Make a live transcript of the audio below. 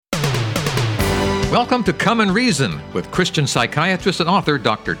Welcome to Come and Reason with Christian psychiatrist and author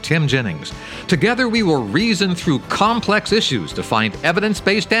Dr. Tim Jennings. Together we will reason through complex issues to find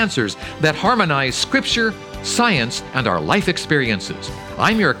evidence-based answers that harmonize Scripture, science, and our life experiences.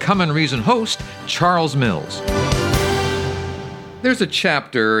 I'm your Come and Reason host, Charles Mills. There's a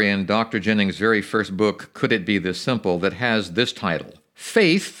chapter in Dr. Jennings' very first book, Could It Be This Simple, that has this title,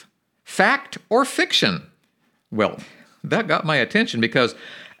 Faith, Fact or Fiction? Well, that got my attention because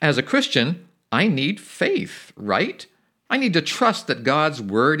as a Christian, I need faith, right? I need to trust that God's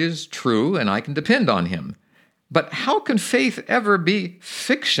word is true and I can depend on him. But how can faith ever be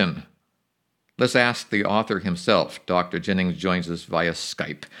fiction? Let's ask the author himself. Dr. Jennings joins us via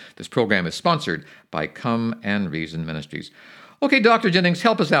Skype. This program is sponsored by Come and Reason Ministries. Okay, Dr. Jennings,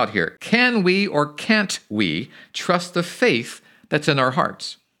 help us out here. Can we or can't we trust the faith that's in our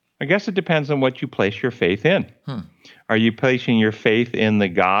hearts? I guess it depends on what you place your faith in. Are you placing your faith in the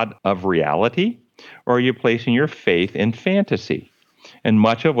God of reality, or are you placing your faith in fantasy? And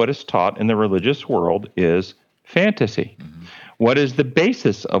much of what is taught in the religious world is fantasy. What is the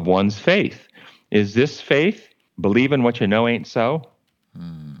basis of one's faith? Is this faith believing what you know ain't so?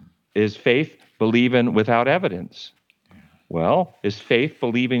 Is faith believing without evidence? Well, is faith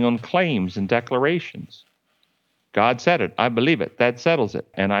believing on claims and declarations? God said it. I believe it. That settles it.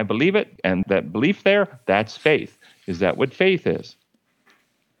 And I believe it. And that belief there, that's faith. Is that what faith is?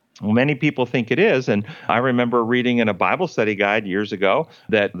 Well, many people think it is. And I remember reading in a Bible study guide years ago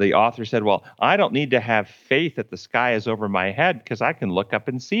that the author said, well, I don't need to have faith that the sky is over my head because I can look up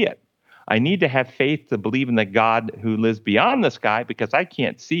and see it. I need to have faith to believe in the God who lives beyond the sky because I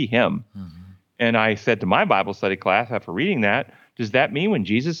can't see him. And I said to my Bible study class after reading that, does that mean when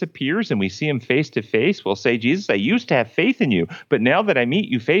Jesus appears and we see him face to face, we'll say, Jesus, I used to have faith in you, but now that I meet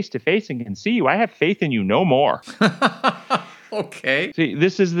you face to face and can see you, I have faith in you no more. Okay. See,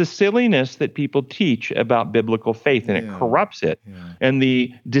 this is the silliness that people teach about biblical faith, and it corrupts it. And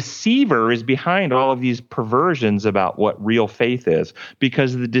the deceiver is behind all of these perversions about what real faith is,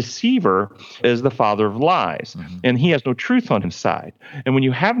 because the deceiver is the father of lies, and he has no truth on his side. And when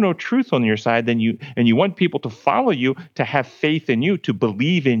you have no truth on your side, then you want people to follow you, to have faith in you, to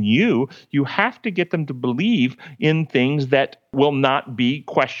believe in you, you have to get them to believe in things that will not be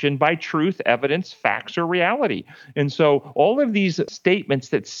questioned by truth, evidence, facts, or reality. And so all of these statements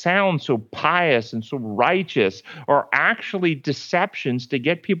that sound so pious and so righteous are actually deceptions to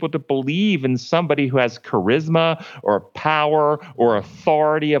get people to believe in somebody who has charisma or power or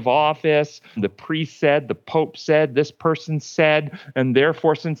authority of office. The priest said, the Pope said, this person said, and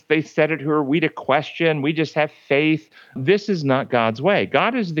therefore, since they said it, who are we to question? We just have faith. This is not God's way.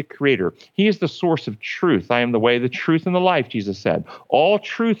 God is the creator. He is the source of truth. I am the way, the truth, and the life, Jesus said. All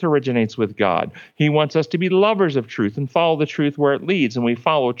truth originates with God. He wants us to be lovers of truth and follow the truth where it leads. And we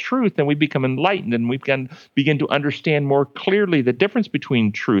follow truth and we become enlightened and we can begin to understand more clearly the difference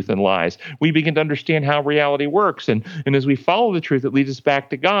between truth and lies. We begin to understand how reality works. And as we follow the truth, it leads us back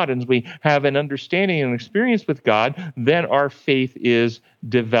to God. And as we have an understanding and experience with God, then our faith is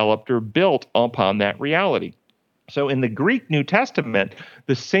developed or built upon that reality. So in the Greek New Testament,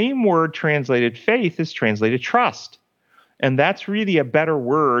 the same word translated faith is translated trust. And that's really a better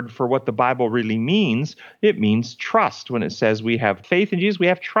word for what the Bible really means. It means trust. When it says we have faith in Jesus, we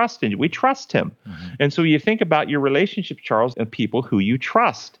have trust in you. We trust him. And so you think about your relationship, Charles, and people who you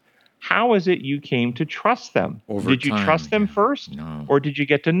trust. How is it you came to trust them? Did you trust them first? No. Or did you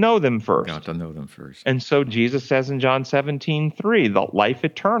get to know them first? Got to know them first. And so Jesus says in John 17:3, the life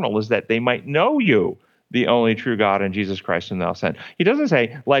eternal is that they might know you, the only true God, and Jesus Christ whom thou sent. He doesn't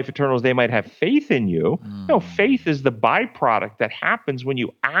say life eternal is they might have faith in you. No, faith is the byproduct that happens when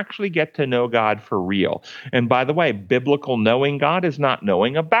you actually get to know God for real. And by the way, biblical knowing God is not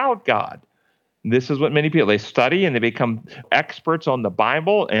knowing about God. This is what many people, they study and they become experts on the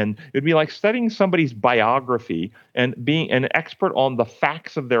Bible, and it'd be like studying somebody's biography and being an expert on the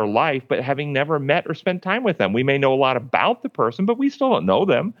facts of their life, but having never met or spent time with them. We may know a lot about the person, but we still don't know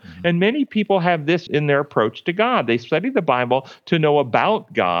them. And many people have this in their approach to God. They study the Bible to know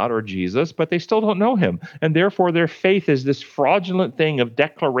about God or Jesus, but they still don't know him. And therefore, their faith is this fraudulent thing of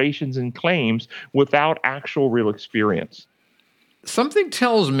declarations and claims without actual real experience. Something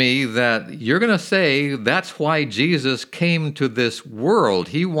tells me that you're going to say that's why Jesus came to this world.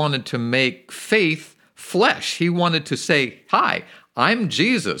 He wanted to make faith flesh. He wanted to say, hi, I'm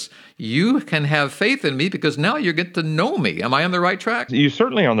Jesus. You can have faith in me because now you get to know me. Am I on the right track? You're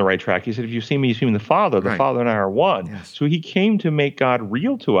certainly on the right track. He said, if you've seen me, you've seen the Father. The Right. Father and I are one. Yes. So he came to make God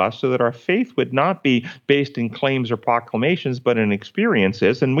real to us so that our faith would not be based in claims or proclamations, but in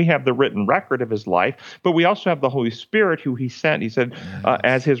experiences. And we have the written record of his life, but we also have the Holy Spirit who he sent, he said,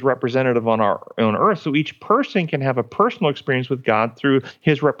 as his representative on earth. So each person can have a personal experience with God through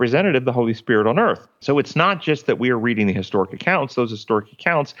his representative, the Holy Spirit on earth. So it's not just that we are reading the historic accounts, those historic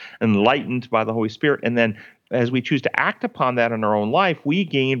accounts enlightened by the Holy Spirit, and then as we choose to act upon that in our own life, we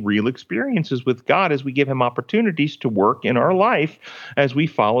gain real experiences with God as we give him opportunities to work in our life as we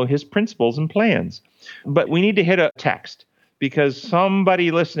follow his principles and plans. But we need to hit a text, because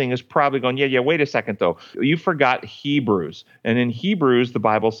somebody listening is probably going, yeah, wait a second, though. You forgot Hebrews. And in Hebrews, the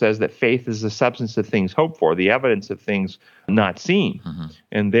Bible says that faith is the substance of things hoped for, the evidence of things not seen. Mm-hmm.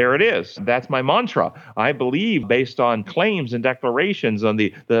 And there it is. That's my mantra. I believe based on claims and declarations on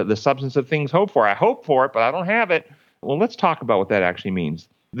the substance of things hoped for. I hope for it, but I don't have it. Well, let's talk about what that actually means.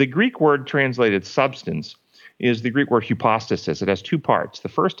 The Greek word translated substance is the Greek word hypostasis. It has two parts. The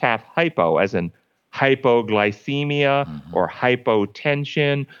first half, hypo, as in hypoglycemia or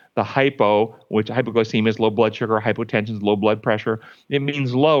hypotension. The hypo, which hypoglycemia is low blood sugar, hypotension is low blood pressure. It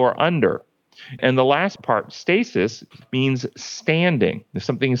means low or under. And the last part, stasis, means standing. If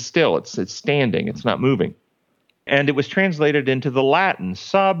something is still, it's standing, it's not moving. And it was translated into the Latin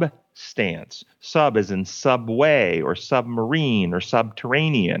substance. Sub as in subway or submarine or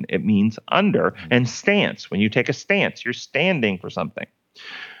subterranean. It means under. And stance, when you take a stance, you're standing for something.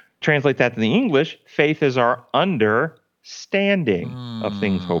 Translate that to the English, faith is our understanding of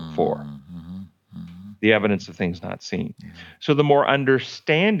things hoped for, the evidence of things not seen. So the more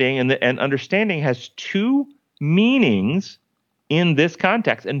understanding, and understanding has two meanings in this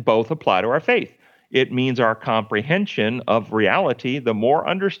context, and both apply to our faith. It means our comprehension of reality. The more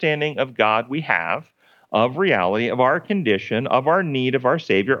understanding of God we have, of reality, of our condition, of our need, of our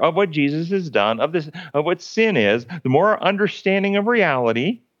Savior, of what Jesus has done, of what sin is, the more our understanding of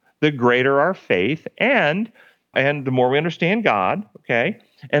reality, the greater our faith, and the more we understand God, okay?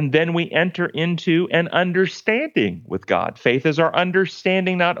 And then we enter into an understanding with God. Faith is our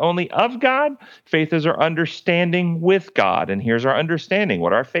understanding not only of God, faith is our understanding with God. And here's our understanding,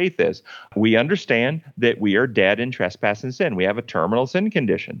 what our faith is. We understand that we are dead in trespass and sin. We have a terminal sin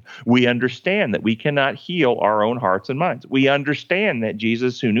condition. We understand that we cannot heal our own hearts and minds. We understand that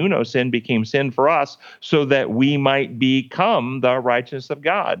Jesus, who knew no sin, became sin for us so that we might become the righteousness of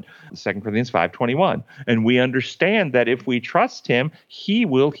God. 2 Corinthians 5:21. And we understand that if we trust him, he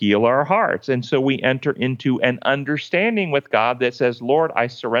will heal our hearts. And so we enter into an understanding with God that says, Lord, I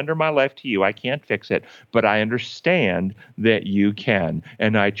surrender my life to you. I can't fix it, but I understand that you can,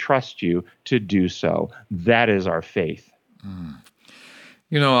 and I trust you to do so. That is our faith.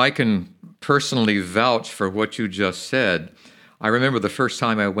 You know, I can personally vouch for what you just said. I remember the first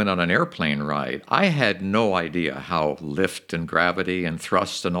time I went on an airplane ride. I had no idea how lift and gravity and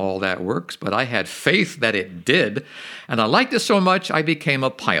thrust and all that works, but I had faith that it did. And I liked it so much, I became a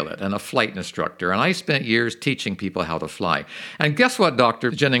pilot and a flight instructor. And I spent years teaching people how to fly. And guess what,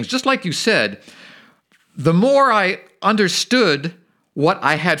 Dr. Jennings? Just like you said, the more I understood what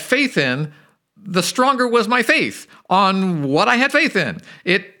I had faith in, the stronger was my faith on what I had faith in.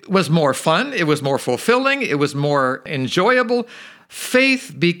 It was more fun. It was more fulfilling. It was more enjoyable.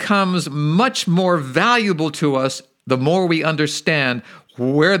 Faith becomes much more valuable to us the more we understand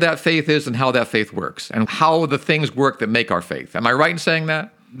where that faith is and how that faith works and how the things work that make our faith. Am I right in saying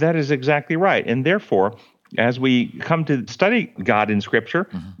that? That is exactly right. And therefore, as we come to study God in Scripture,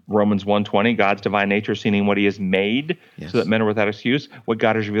 Romans 1:20, God's divine nature seen in what he has made, so that men are without excuse, what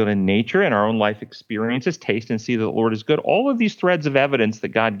God has revealed in nature and our own life experiences, taste and see that the Lord is good. All of these threads of evidence that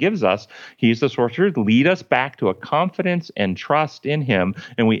God gives us, he's the source of truth, lead us back to a confidence and trust in him,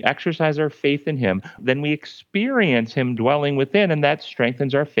 and we exercise our faith in him. Then we experience him dwelling within, and that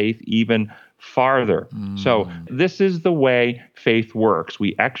strengthens our faith even farther. So this is the way faith works.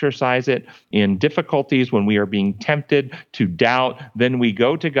 We exercise it in difficulties when we are being tempted to doubt. Then we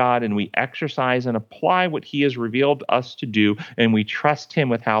go to God and we exercise and apply what he has revealed us to do, and we trust him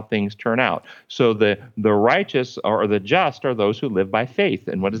with how things turn out. So the righteous or the just are those who live by faith.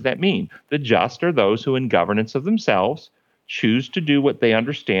 And what does that mean? The just are those who in governance of themselves choose to do what they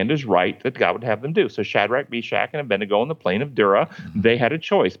understand is right that God would have them do. So Shadrach, Meshach, and Abednego on the plain of Dura, they had a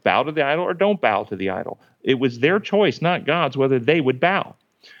choice, bow to the idol or don't bow to the idol. It was their choice, not God's, whether they would bow.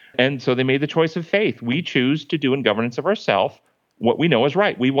 And so they made the choice of faith. We choose to do in governance of ourselves what we know is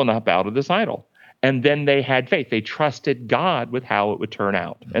right. We will not bow to this idol. And then they had faith. They trusted God with how it would turn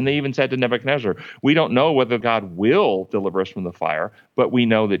out. And they even said to Nebuchadnezzar, we don't know whether God will deliver us from the fire, but we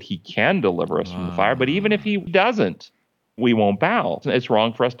know that he can deliver us from the fire. But even if he doesn't, we won't bow. It's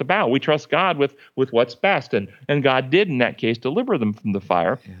wrong for us to bow. We trust God with what's best. And God did, in that case, deliver them from the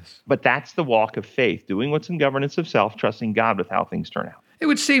fire. Yes. But that's the walk of faith, doing what's in governance of self, trusting God with how things turn out. It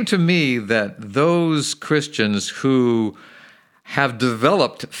would seem to me that those Christians who have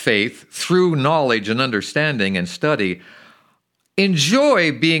developed faith through knowledge and understanding and study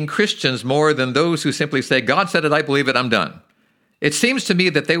enjoy being Christians more than those who simply say, God said it, I believe it, I'm done. It seems to me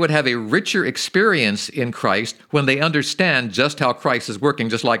that they would have a richer experience in Christ when they understand just how Christ is working,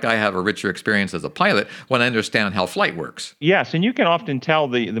 just like I have a richer experience as a pilot when I understand how flight works. Yes, and you can often tell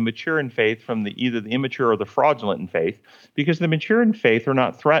the mature in faith from either the immature or the fraudulent in faith, because the mature in faith are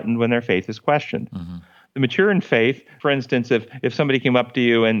not threatened when their faith is questioned. Mm-hmm. The mature in faith, for instance, if somebody came up to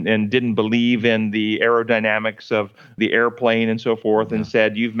you and didn't believe in the aerodynamics of the airplane and so forth and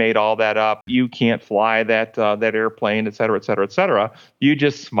said, you've made all that up, you can't fly that airplane, et cetera, et cetera, et cetera, you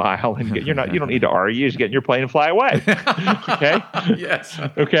just smile and you don't need to argue, you just get in your plane and fly away. Okay? Yes.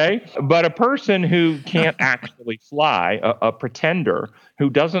 Okay? But a person who can't actually fly, a pretender who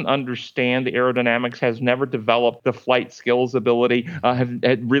doesn't understand the aerodynamics, has never developed the flight skills ability,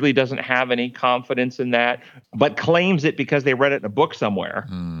 really doesn't have any confidence in that, but claims it because they read it in a book somewhere,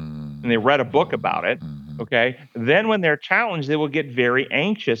 and they read a book about it, okay? Then when they're challenged, they will get very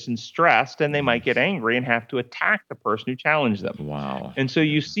anxious and stressed, and they might get angry and have to attack the person who challenged them. Wow. And so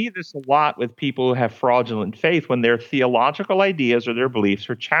you see this a lot with people who have fraudulent faith. When their theological ideas or their beliefs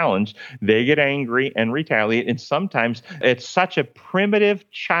are challenged, they get angry and retaliate, and sometimes it's such a primitive,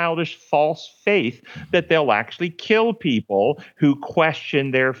 childish, false faith that they'll actually kill people who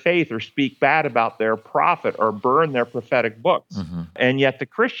question their faith or speak bad about their prophet or burn their prophetic books. Mm-hmm. And yet the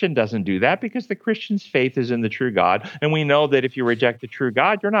Christian doesn't do that, because the Christian's faith is in the true God. And we know that if you reject the true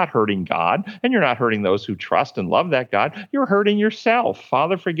God, you're not hurting God, and you're not hurting those who trust and love that God. You're hurting yourself.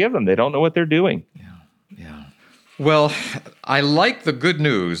 Father, forgive them. They don't know what they're doing. Yeah. Well, I like the good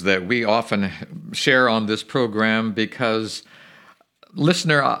news that we often share on this program, because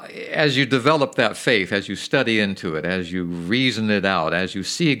listener, as you develop that faith, as you study into it, as you reason it out, as you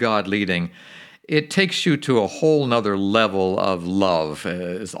see God leading, it takes you to a whole nother level of love,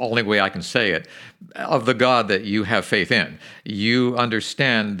 is the only way I can say it, of the God that you have faith in. You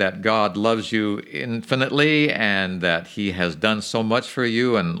understand that God loves you infinitely and that he has done so much for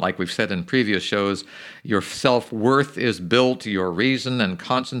you. And like we've said in previous shows, your self-worth is built, your reason and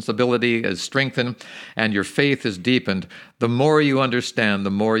conscience ability is strengthened, and your faith is deepened. The more you understand,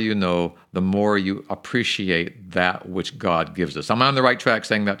 the more you know, the more you appreciate that which God gives us. Am I on the right track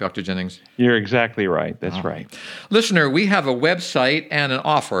saying that, Dr. Jennings? You're exactly right. That's right. Listener, we have a website and an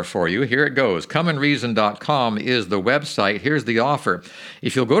offer for you. Here it goes. ComeAndReason.com is the website. Here's the offer.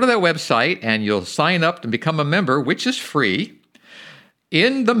 If you'll go to that website and you'll sign up to become a member, which is free,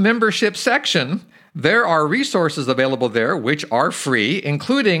 in the membership section, there are resources available there which are free,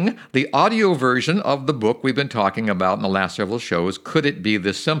 including the audio version of the book we've been talking about in the last several shows, Could It Be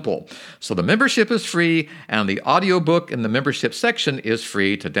This Simple? So the membership is free, and the audio book in the membership section is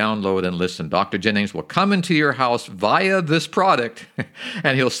free to download and listen. Dr. Jennings will come into your house via this product,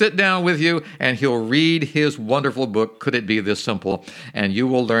 and he'll sit down with you, and he'll read his wonderful book, Could It Be This Simple? And you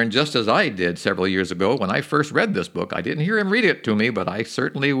will learn, just as I did several years ago when I first read this book. I didn't hear him read it to me, but I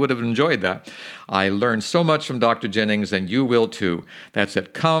certainly would have enjoyed that. I learned so much from Dr. Jennings, and you will too. That's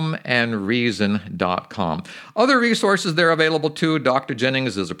at comeandreason.com. Other resources there available too. Dr.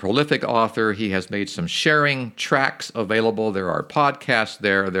 Jennings is a prolific author. He has made some sharing tracks available. There are podcasts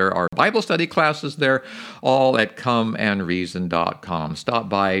there. There are Bible study classes there, all at comeandreason.com. Stop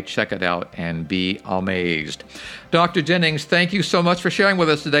by, check it out, and be amazed. Dr. Jennings, thank you so much for sharing with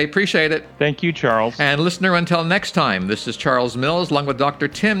us today. Appreciate it. Thank you, Charles. And listener, until next time, this is Charles Mills along with Dr.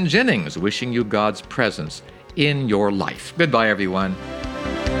 Tim Jennings, wishing you God's presence in your life. Goodbye, everyone.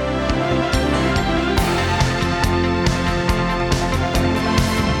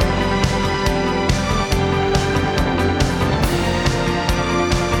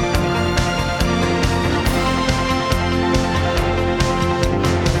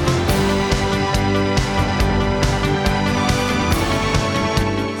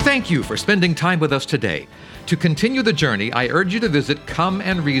 Thank you for spending time with us today. To continue the journey, I urge you to visit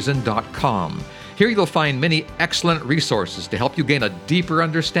comeandreason.com. Here you'll find many excellent resources to help you gain a deeper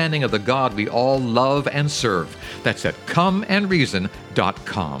understanding of the God we all love and serve. That's at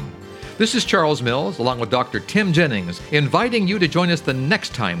comeandreason.com. This is Charles Mills, along with Dr. Tim Jennings, inviting you to join us the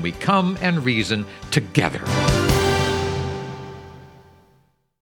next time we come and reason together.